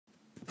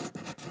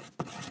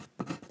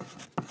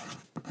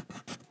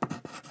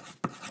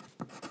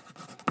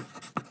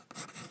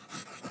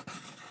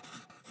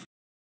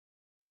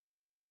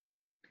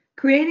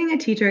Creating a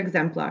teacher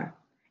exemplar.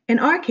 In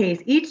our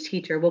case, each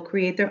teacher will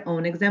create their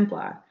own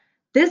exemplar.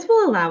 This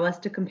will allow us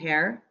to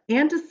compare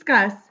and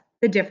discuss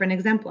the different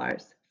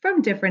exemplars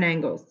from different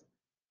angles.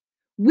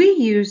 We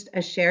used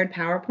a shared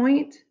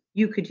PowerPoint,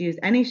 you could use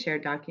any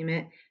shared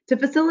document, to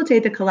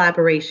facilitate the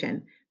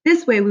collaboration.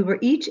 This way, we were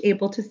each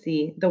able to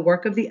see the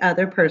work of the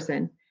other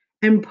person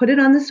and put it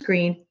on the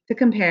screen to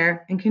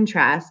compare and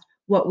contrast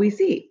what we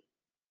see.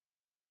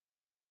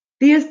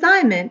 The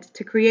assignment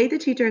to create the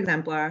teacher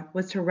exemplar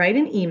was to write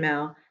an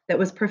email that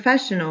was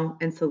professional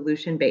and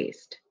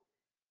solution-based.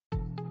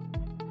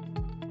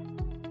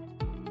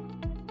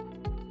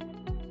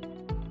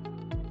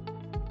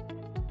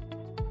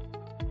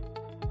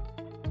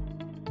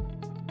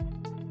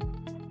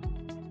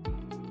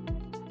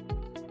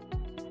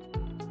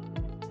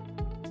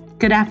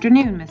 Good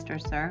afternoon,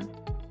 Mr. Sir.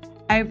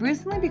 I have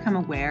recently become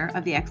aware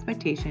of the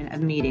expectation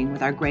of meeting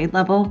with our grade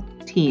level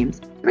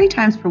teams 3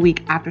 times per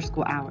week after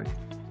school hours.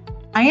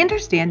 I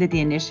understand that the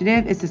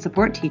initiative is to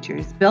support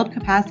teachers, build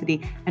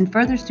capacity, and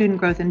further student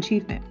growth and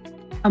achievement.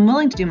 I'm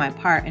willing to do my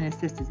part and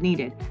assist as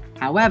needed.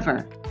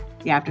 However,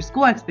 the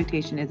after-school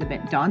expectation is a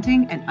bit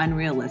daunting and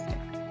unrealistic.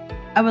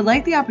 I would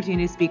like the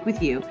opportunity to speak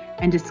with you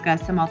and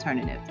discuss some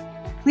alternatives.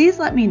 Please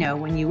let me know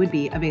when you would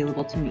be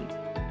available to meet.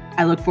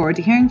 I look forward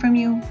to hearing from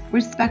you.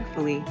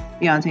 Respectfully,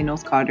 Beyonce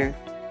Knowles Carter,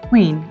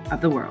 Queen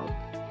of the World.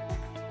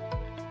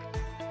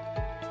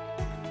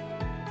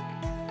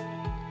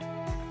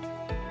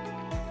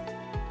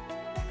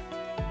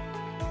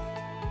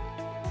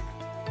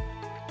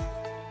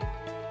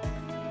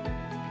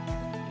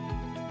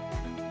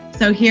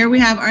 So here we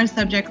have our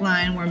subject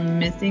line. We're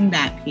missing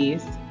that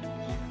piece.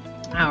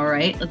 All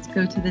right, let's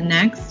go to the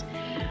next.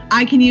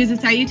 I can use a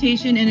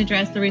salutation and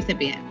address the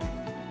recipient.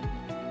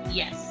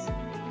 Yes.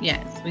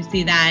 Yes, we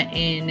see that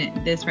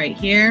in this right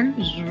here.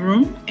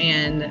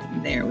 And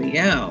there we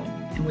go.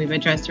 And we've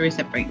addressed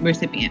the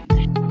recipient.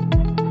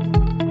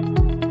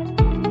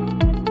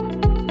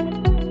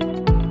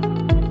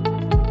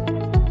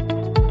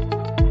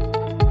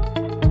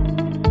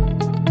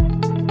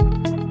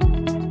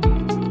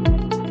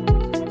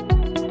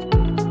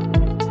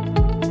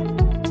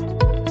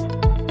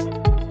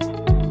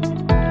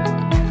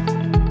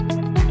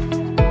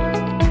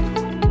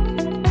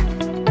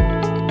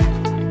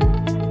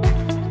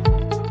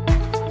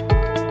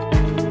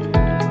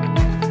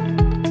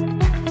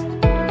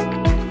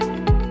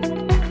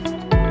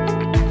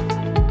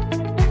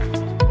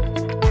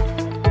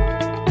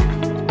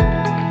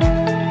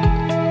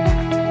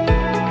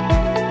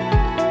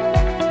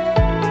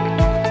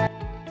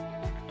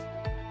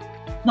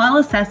 While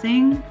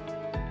assessing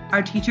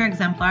our teacher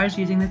exemplars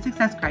using the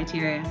success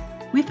criteria,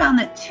 we found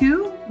that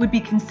 2 would be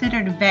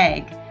considered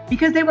vague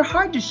because they were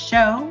hard to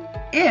show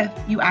if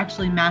you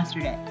actually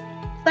mastered it,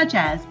 such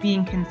as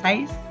being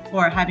concise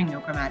or having no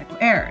grammatical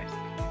errors.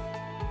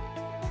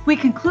 We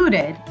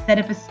concluded that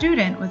if a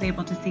student was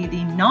able to see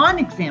the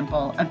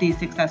non-example of these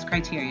success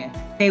criteria,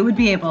 they would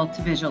be able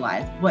to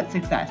visualize what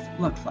success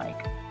looks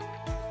like.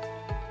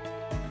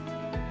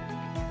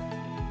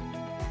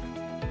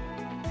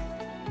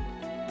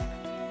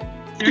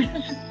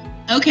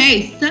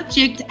 Okay,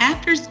 subject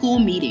after school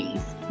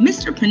meetings.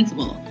 Mr.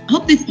 Principal, I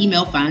hope this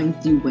email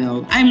finds you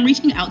well. I am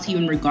reaching out to you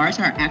in regards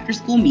to our after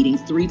school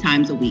meetings 3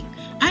 times a week.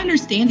 I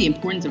understand the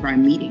importance of our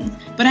meetings,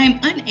 but I am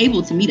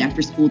unable to meet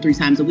after school 3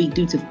 times a week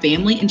due to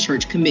family and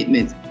church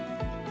commitments.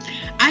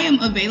 I am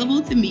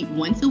available to meet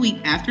once a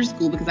week after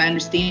school because I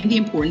understand the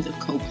importance of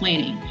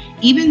co-planning.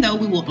 Even though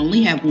we will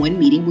only have 1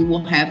 meeting, we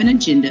will have an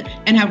agenda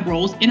and have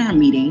roles in our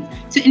meetings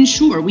to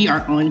ensure we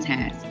are on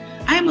task.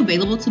 I am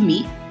available to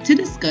meet to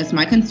discuss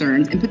my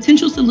concerns and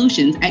potential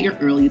solutions at your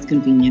earliest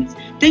convenience.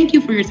 Thank you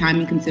for your time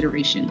and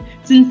consideration.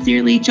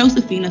 Sincerely,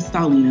 Josephina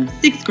Stalina,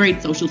 6th grade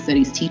social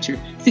studies teacher,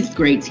 6th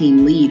grade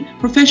team lead,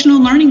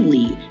 professional learning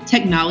lead,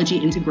 technology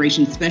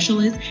integration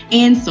specialist,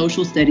 and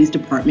social studies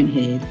department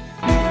head.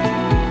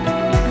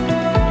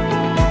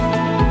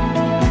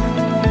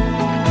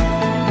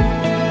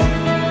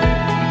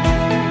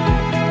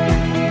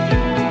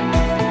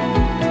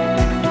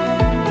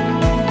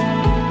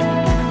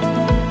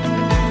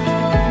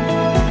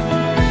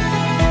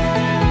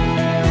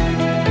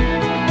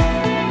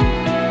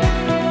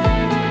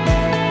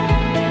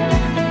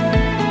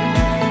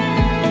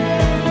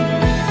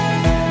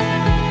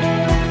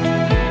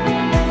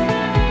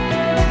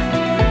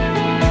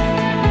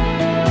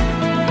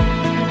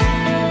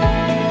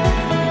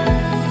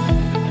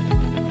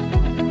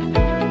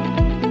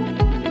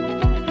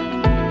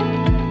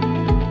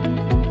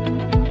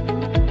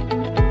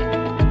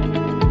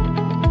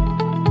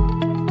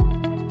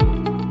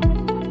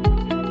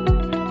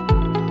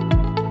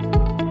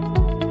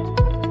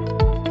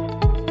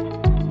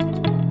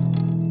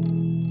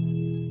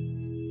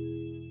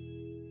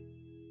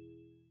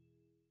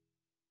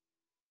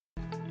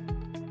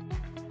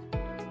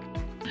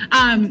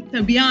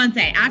 So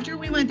Beyonce, after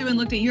we went through and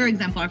looked at your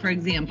exemplar, for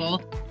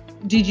example,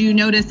 did you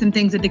notice some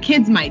things that the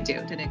kids might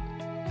do? Did it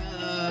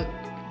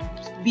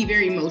be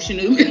very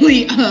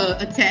emotionally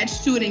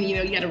attached to it, and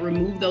you got to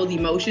remove those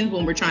emotions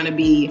when we're trying to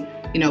be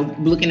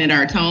looking at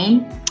our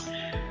tone.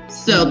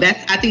 So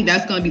I think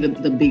that's going to be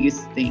the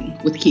biggest thing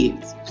with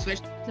kids.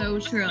 So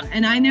true.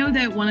 And I know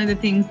that one of the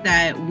things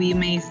that we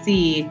may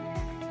see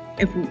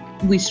if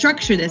we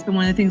structure this, and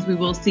one of the things we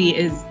will see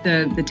is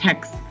the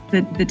text,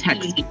 the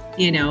text,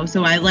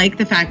 So I like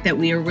the fact that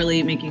we are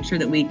really making sure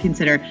that we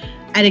consider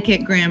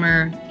etiquette,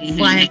 grammar,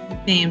 slang,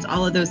 names,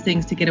 all of those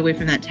things to get away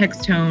from that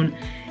text tone.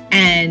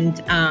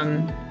 And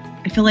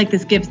I feel like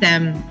this gives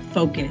them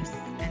focus.